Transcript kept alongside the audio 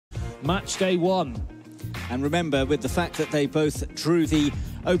match day 1. And remember, with the fact that they both drew the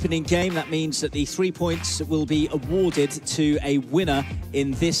opening game, that means that the 3 points will be awarded to a winner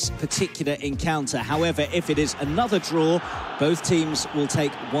in this particular encounter. However, if it is another draw, both teams will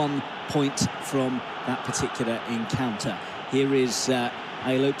take 1 point from that particular encounter. Here is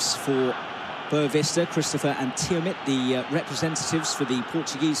ALEX for Boa Vista, CHRISTOPHER&TIOMIT, the representatives for the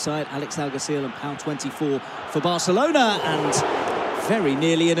Portuguese side, ALEXGUACIL&PAUUU24 for Barcelona, and very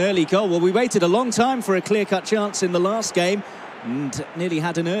nearly an early goal. Well, we waited a long time for a clear-cut chance in the last game, and nearly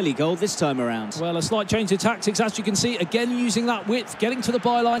had an early goal this time around. Well, a slight change of tactics, as you can see, again using that width, getting to the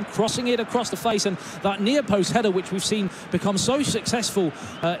byline, crossing it across the face, and that near post header, which we've seen become so successful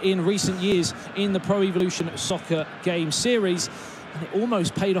in recent years in the Pro Evolution Soccer game series. And it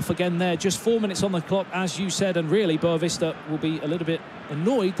almost paid off again there. Just 4 minutes on the clock, as you said, and really Boa Vista will be a little bit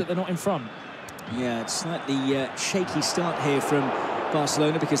annoyed that they're not in front. Yeah, it's slightly shaky start here from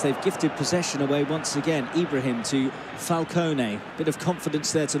Barcelona because they've gifted possession away once again. Ibrahim to Falcone. Bit of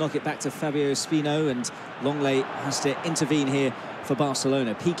confidence there to knock it back to Fabio Espino, and Longley has to intervene here for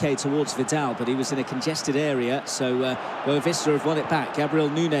Barcelona. PK towards Vidal, but he was in a congested area, so Boa Vista have won it back. Gabriel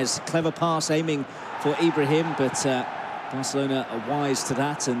Nunes, clever pass aiming for Ibrahim, but Barcelona are wise to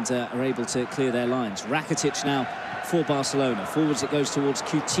that and are able to clear their lines. Rakitic now for Barcelona. Forwards it goes towards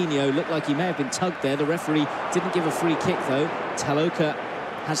Coutinho. Looked like he may have been tugged there. The referee didn't give a free kick though. Taloka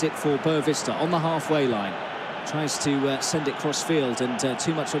has it for Boa Vista on the halfway line. Tries to send it cross field, and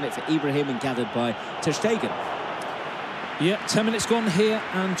too much on it for Ibrahim and gathered by Ter Stegen. Yeah, 10 minutes gone here,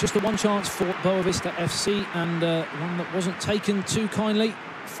 and just the one chance for Boa Vista FC, and one that wasn't taken too kindly.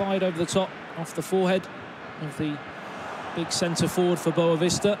 Fired over the top off the forehead of the big centre forward for Boa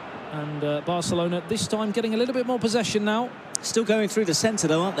Vista. And Barcelona this time getting a little bit more possession now. Still going through the centre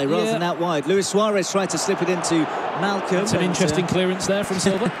though, aren't they, rather than out wide. Luis Suarez tried to slip it into Malcolm. That's an interesting clearance there from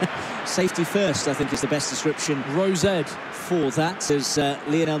Silva. Safety first, I think, is the best description. Rosed for that, as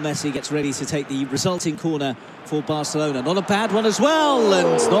Lionel Messi gets ready to take the resulting corner for Barcelona. Not a bad one as well,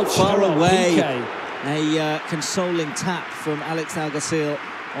 and not far away. A consoling tap from Alex Alguacil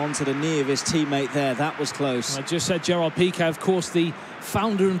onto the knee of his teammate there. That was close. I just said Gerard Piqué, of course, the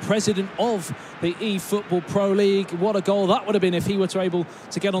founder and president of the eFootball Pro League. What a goal that would have been if he were to able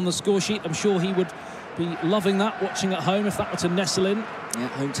to get on the score sheet. I'm sure he would be loving that, watching at home, if that were to nestle in. Yeah,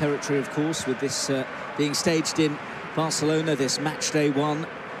 home territory, of course, with this being staged in Barcelona, this match day 1.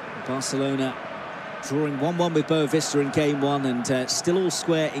 Barcelona drawing 1-1 with Boa Vista in game 1, and still all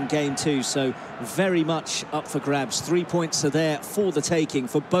square in game 2, so very much up for grabs. 3 points are there for the taking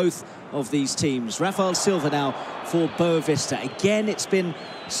for both of these teams. Rafael Silva now for Boa Vista. Again, it's been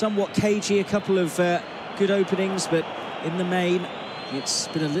somewhat cagey, a couple of good openings, but in the main it's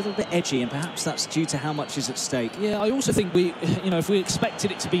been a little bit edgy, and perhaps that's due to how much is at stake. Yeah, I also think we, if we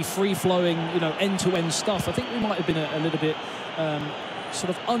expected it to be free-flowing, end-to-end stuff, I think we might have been a little bit sort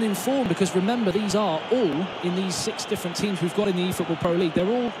of uninformed, because remember, these are all in these 6 different teams we've got in the eFootball Pro League. They're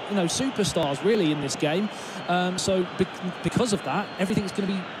all, superstars really in this game. So because of that, everything's going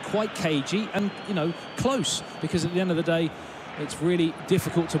to be quite cagey and, close, because at the end of the day, it's really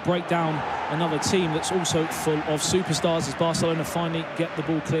difficult to break down another team that's also full of superstars, as Barcelona finally get the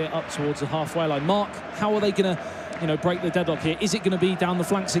ball clear up towards the halfway line. Mark, how are they going to break the deadlock here? Is it going to be down the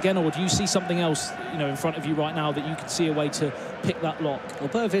flanks again, or do you see something else, in front of you right now that you can see a way to pick that lock? Well,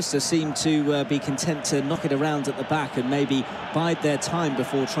 Boa Vista seem to be content to knock it around at the back and maybe bide their time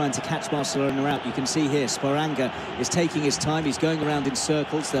before trying to catch Barcelona out. You can see here, Sporanga is taking his time. He's going around in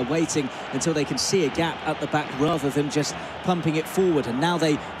circles. They're waiting until they can see a gap at the back rather than just pumping it forward. And now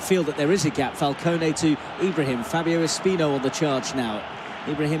they feel that there is a gap. Falcone to Ibrahim. Fabio Espino on the charge now.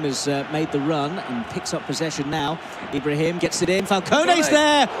 Ibrahim has made the run and picks up possession now. Ibrahim gets it in. Falcone's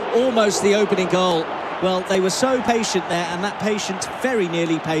there! Almost the opening goal. Well, they were so patient there, and that patience very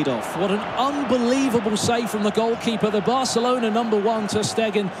nearly paid off. What an unbelievable save from the goalkeeper. The Barcelona #1, Ter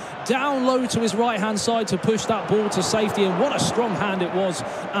Stegen, down low to his right-hand side to push that ball to safety, and what a strong hand it was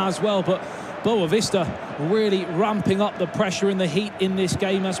as well. But Boa Vista really ramping up the pressure and the heat in this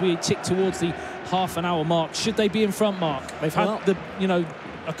game as we tick towards the half-an-hour mark. Should they be in front, Mark? They've had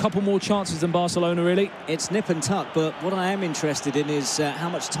a couple more chances than Barcelona, really. It's nip and tuck, but what I am interested in is how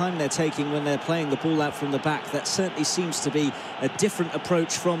much time they're taking when they're playing the ball out from the back. That certainly seems to be a different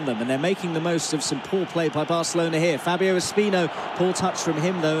approach from them, and they're making the most of some poor play by Barcelona here. Fabio Espino, poor touch from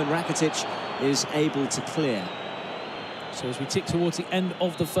him though, and Rakitic is able to clear. So as we tick towards the end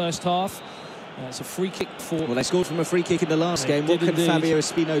of the first half, it's a free kick for... Well, they scored from a free kick in the last game. What can Fabio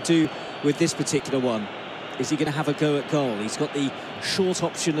Espino do with this particular one? is he going to have a go at goal? He's got the short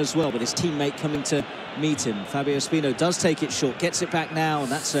option as well, with his teammate coming to meet him. Fabio Ospino does take it short, gets it back now,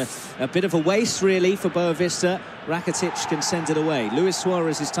 and that's a bit of a waste, really, for Boavista. Rakitic can send it away. Luis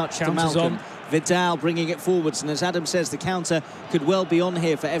Suarez's touch to Malcolm. Vidal bringing it forwards, and as Adam says, the counter could well be on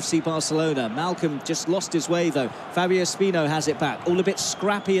here for FC Barcelona. Malcolm just lost his way, though. Fabio Ospino has it back. All a bit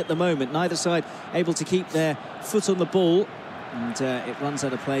scrappy at the moment. Neither side able to keep their foot on the ball. And it runs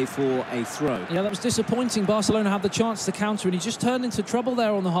out of play for a throw. Yeah, that was disappointing. Barcelona had the chance to counter, and he just turned into trouble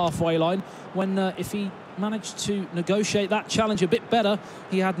there on the halfway line. When if he managed to negotiate that challenge a bit better,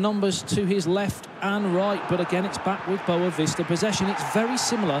 he had numbers to his left and right. But again, it's back with Boavista possession. It's very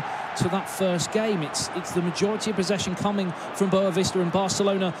similar to that first game. It's the majority of possession coming from Boavista, and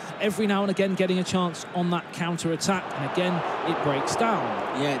Barcelona every now and again getting a chance on that counter-attack, and again it breaks down.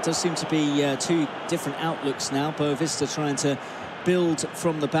 Yeah, it does seem to be two different outlooks now. Boavista trying to build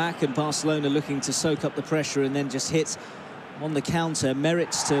from the back, and Barcelona looking to soak up the pressure and then just hit on the counter.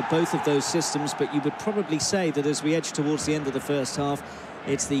 Merits to both of those systems, but you would probably say that as we edge towards the end of the first half,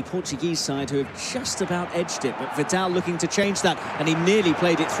 it's the Portuguese side who have just about edged it. But Vidal looking to change that, and he nearly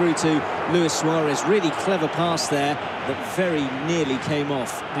played it through to Luis Suarez. Really clever pass there that very nearly came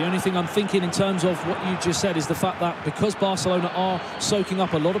off. The only thing I'm thinking in terms of what you just said is the fact that because Barcelona are soaking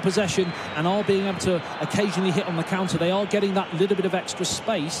up a lot of possession and are being able to occasionally hit on the counter, they are getting that little bit of extra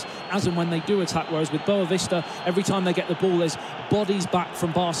space as and when they do attack. Whereas with Boavista, every time they get the ball, there's bodies back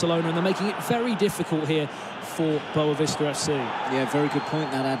from Barcelona, and they're making it very difficult here for Boavista FC. Yeah, very good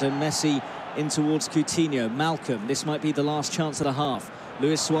point that, Adam. Messi in towards Coutinho. Malcolm, this might be the last chance of the half.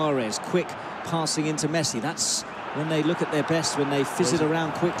 Luis Suarez, quick passing into Messi. That's when they look at their best, when they fizz it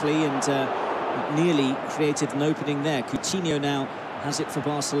around quickly, and nearly created an opening there. Coutinho now has it for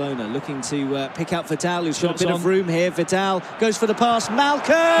Barcelona, looking to pick out Vidal, who's got a bit of room here. Vidal goes for the pass.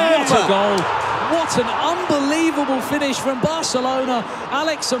 Malcolm! What a goal! What an unbelievable finish from Barcelona.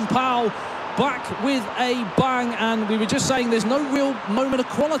 Alex and Pau back with a bang, and we were just saying there's no real moment of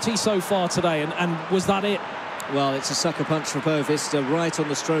quality so far today, and was that it? Well, it's a sucker punch for Boavista right on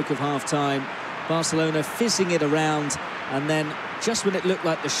the stroke of half-time. Barcelona fizzing it around, and then just when it looked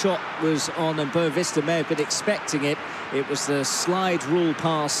like the shot was on and Boavista may have been expecting it, it was the slide rule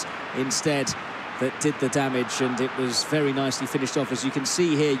pass instead that did the damage, and it was very nicely finished off. As you can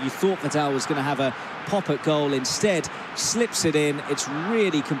see here, you thought Vidal was going to have a pop at goal. Instead, slips it in. It's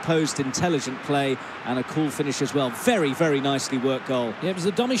really composed, intelligent play, and a cool finish as well. Very, very nicely worked goal. Yeah, it was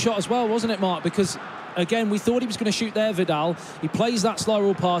a dummy shot as well, wasn't it, Mark? Because again, we thought he was going to shoot there, Vidal. He plays that slide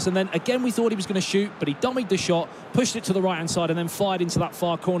rule pass, and then again we thought he was going to shoot, but he dummied the shot, pushed it to the right-hand side, and then fired into that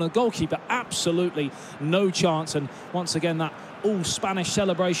far corner. Goalkeeper, absolutely no chance. And once again, that all-Spanish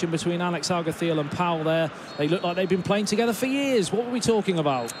celebration between Alex Alguacil and Pau there. They look like they've been playing together for years. What were we talking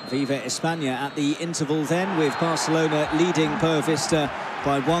about? Viva España at the interval then, with Barcelona leading Boavista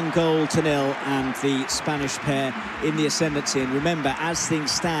by 1-0 and the Spanish pair in the ascendancy. And remember, as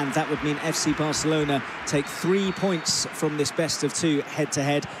things stand, that would mean FC Barcelona take 3 points from this best-of-2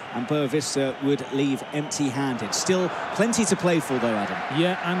 head-to-head, and Boavista would leave empty-handed. Still plenty to play for, though, Adam.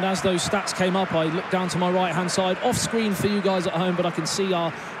 Yeah, and as those stats came up, I looked down to my right-hand side, off-screen for you guys at home, but I can see our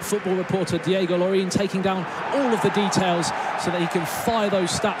football reporter, Diego Lorin, taking down all of the details so that he can fire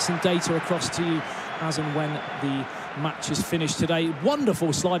those stats and data across to you as and when the match is finished today.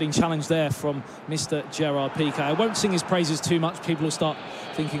 Wonderful sliding challenge there from Mr. Gerard Piqué. I won't sing his praises too much. People will start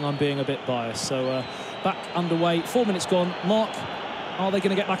thinking I'm being a bit biased. So back underway, 4 minutes gone. Mark, are they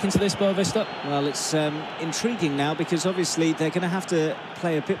going to get back into this, Boavista? Well, it's intriguing now, because obviously they're going to have to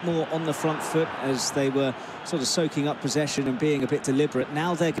play a bit more on the front foot, as they were sort of soaking up possession and being a bit deliberate.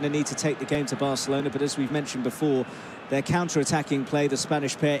 Now they're going to need to take the game to Barcelona, but as we've mentioned before, their counter-attacking play, the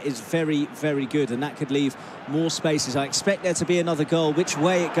Spanish pair, is very, very good, and that could leave more spaces. I expect there to be another goal. Which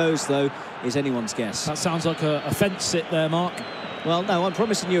way it goes, though, is anyone's guess. That sounds like a fence sit there, Mark. Well, no, I'm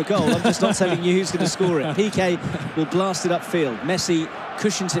promising you a goal. I'm just not telling you who's going to score it. Piqué will blast it upfield. Messi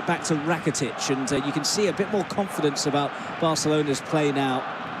cushions it back to Rakitic, and you can see a bit more confidence about Barcelona's play now,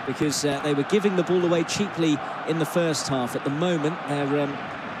 because they were giving the ball away cheaply in the first half. At the moment, they're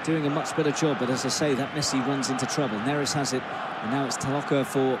doing a much better job, but as I say, that Messi runs into trouble. Neres has it, and now it's Taloca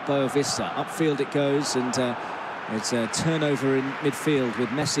for Boavista. Upfield it goes, and it's a turnover in midfield with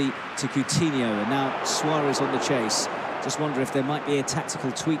Messi to Coutinho, and now Suarez on the chase. Just wonder if there might be a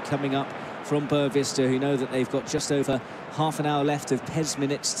tactical tweak coming up from Boavista, who know that they've got just over half an hour left of PES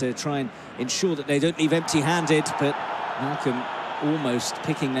minutes to try and ensure that they don't leave empty-handed, but Malcolm almost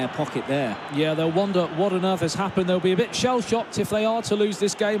picking their pocket there. Yeah, they'll wonder what on earth has happened. They'll be a bit shell-shocked if they are to lose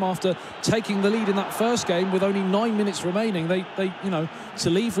this game after taking the lead in that first game with only 9 minutes remaining. They you know,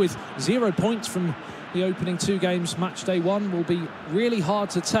 to leave with 0 points from the opening 2 games, match day 1, will be really hard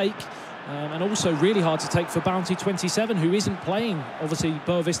to take. And also really hard to take for Bounty 27, who isn't playing. Obviously,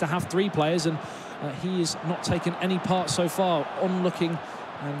 Boa Vista have 3 players, and he has not taken any part so far. On looking,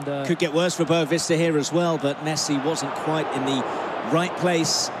 and could get worse for Boa Vista here as well, but Messi wasn't quite in the right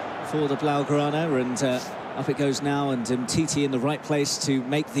place for the Blaugrana, and up it goes now, and Titi in the right place to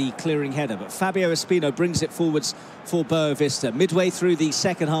make the clearing header. But Fabio Espino brings it forwards for Boa Vista. Midway through the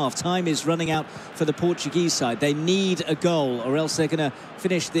second half, time is running out for the Portuguese side. They need a goal, or else they're going to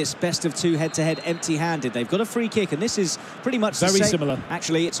finish this best-of-2 head-to-head empty-handed. They've got a free kick, and this is pretty much very similar.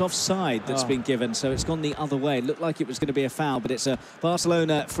 Actually, it's offside that's been given, so it's gone the other way. It looked like it was going to be a foul, but it's a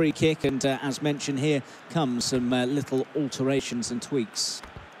Barcelona free kick, and as mentioned, here comes some little alterations and tweaks.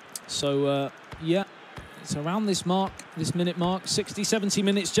 So, yeah. It's around this mark, this minute mark, 60, 70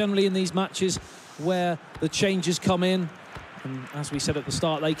 minutes generally in these matches where the changes come in. And as we said at the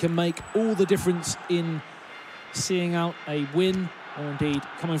start, they can make all the difference in seeing out a win, or indeed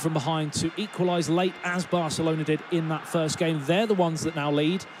coming from behind to equalise late, as Barcelona did in that first game. They're the ones that now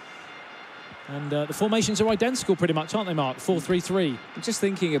lead. And the formations are identical pretty much, aren't they, Mark? 4-3-3. Just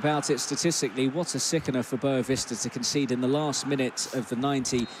thinking about it statistically, what a sickener for Boa Vista to concede in the last minute of the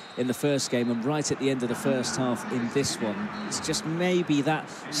 90 in the first game, and right at the end of the first half in this one. It's just maybe that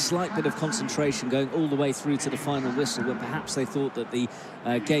slight bit of concentration going all the way through to the final whistle, when perhaps they thought that the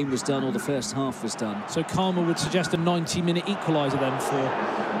game was done or the first half was done. So Karma would suggest a 90-minute equaliser then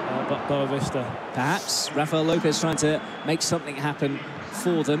for Boa Vista. Perhaps. Rafael Lopez trying to make something happen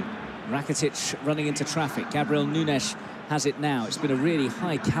for them. Rakitic running into traffic. Gabriel Nunes has it now. It's been a really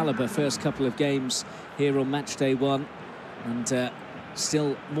high-caliber first couple of games here on match day 1. And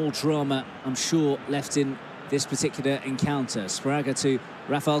still more drama, I'm sure, left in this particular encounter. Spraga to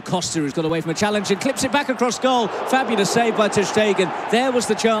Rafael Costa, who's got away from a challenge and clips it back across goal. Fabulous save by ter Stegen. There was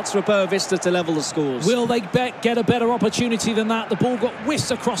the chance for Boa Vista to level the scores. Will they get a better opportunity than that? The ball got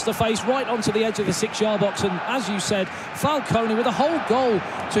whisked across the face, right onto the edge of the 6-yard box. And as you said, Falcone with a whole goal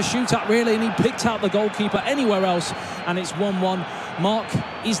to shoot at, really, and he picked out the goalkeeper anywhere else. And it's 1-1. Mark,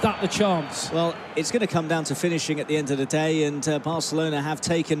 is that the chance? Well, it's going to come down to finishing at the end of the day, and Barcelona have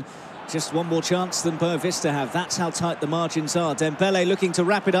taken just one more chance than Boa Vista have. That's how tight the margins are. Dembele looking to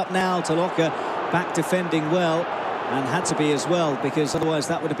wrap it up now. Taloka back defending well, and had to be as well, because otherwise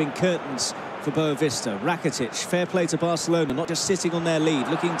that would have been curtains for Boa Vista. Rakitic, fair play to Barcelona, not just sitting on their lead,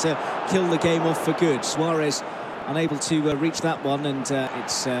 looking to kill the game off for good. Suarez unable to reach that one, and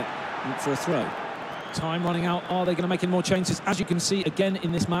it's for a throw. Time running out. Are they going to make any more changes? As you can see again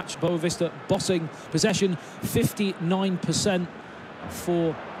in this match, Boa Vista bossing possession, 59%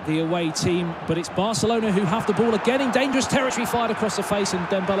 for the away team, but it's Barcelona who have the ball again in dangerous territory, fired across the face, and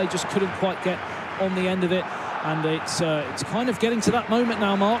Dembele just couldn't quite get on the end of it. And it's kind of getting to that moment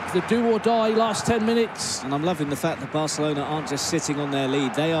now, Mark, the do or die last 10 minutes. And I'm loving the fact that Barcelona aren't just sitting on their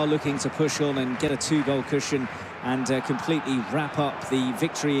lead. They are looking to push on and get a 2-goal cushion and completely wrap up the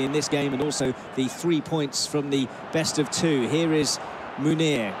victory in this game, and also the 3 points from the best of 2. Here is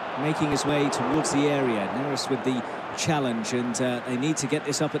Munir making his way towards the area. Neres with the challenge, and they need to get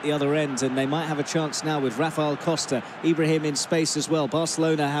this up at the other end, and they might have a chance now with Rafael Costa. Ibrahim in space as well.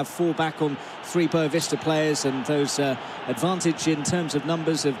 Barcelona have 4 back on 3 Boa Vista players, and those advantage in terms of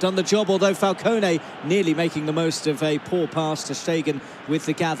numbers have done the job, although Falcone nearly making the most of a poor pass to Stegen with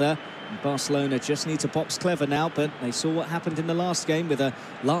the gather. Barcelona just need to box clever now, but they saw what happened in the last game with a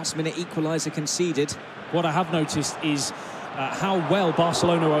last-minute equaliser conceded. What I have noticed is how well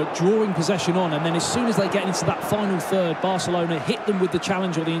Barcelona are drawing possession on, and then as soon as they get into that final third, Barcelona hit them with the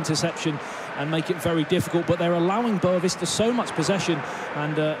challenge or the interception and make it very difficult. But they're allowing Boa Vista so much possession,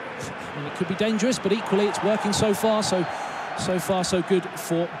 and it could be dangerous, but equally it's working so far. So far so good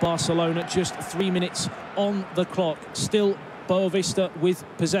for Barcelona. Just 3 minutes on the clock. Still Boa Vista with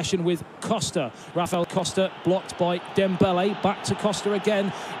possession with Costa. Rafael Costa blocked by Dembele. Back to Costa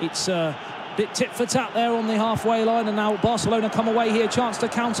again. It's bit tit for tat there on the halfway line, and now Barcelona come away here, chance to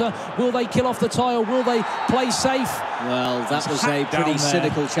counter. Will they kill off the tie, or will they play safe? Well, that was a pretty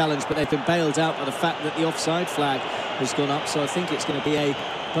cynical challenge, but they've been bailed out by the fact that the offside flag has gone up, so I think it's going to be a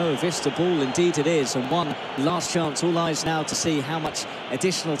Boa Vista ball. Indeed it is, and one last chance. All eyes now to see how much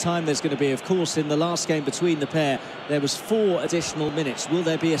additional time there's going to be. Of course, in the last game between the pair, there was 4 additional minutes. Will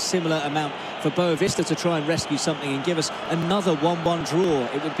there be a similar amount for Boa Vista to try and rescue something and give us another 1-1 draw?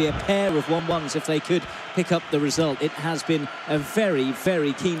 It would be a pair of 1-1s if they could pick up the result. It has been a very,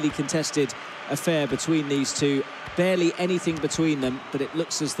 very keenly contested affair between these two. Barely anything between them, but it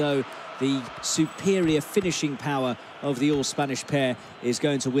looks as though the superior finishing power of the all-Spanish pair is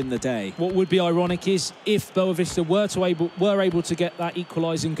going to win the day. What would be ironic is if Boa Vista were able to get that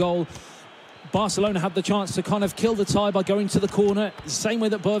equalising goal, Barcelona had the chance to kind of kill the tie by going to the corner. The same way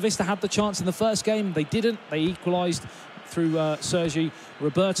that Boa Vista had the chance in the first game. They didn't. They equalised through Sergi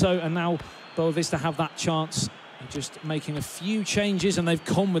Roberto, and now Boa Vista have that chance. They're just making a few changes, and they've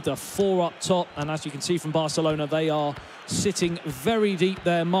come with the 4 up top. And as you can see from Barcelona, they are sitting very deep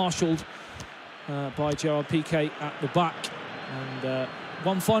there, marshalled by Gerard Piqué at the back. And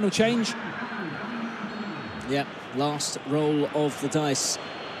one final change. Yeah, last roll of the dice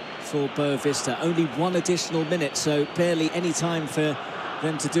for Boa Vista. Only 1 additional minute, so barely any time for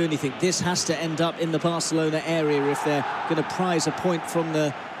them to do anything. This has to end up in the Barcelona area if they're going to prize a point from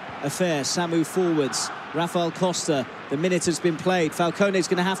the affair. Samu forwards. Rafael Costa, the minute has been played. Falcone's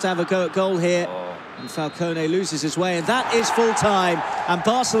going to have a go at goal here. And Falcone loses his way, and that is full time. And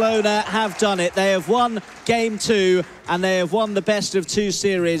Barcelona have done it. They have won game 2, and they have won the best of 2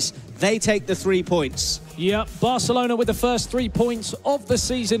 series. They take the 3 points. Yeah, Barcelona with the first 3 points of the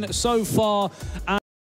season so far.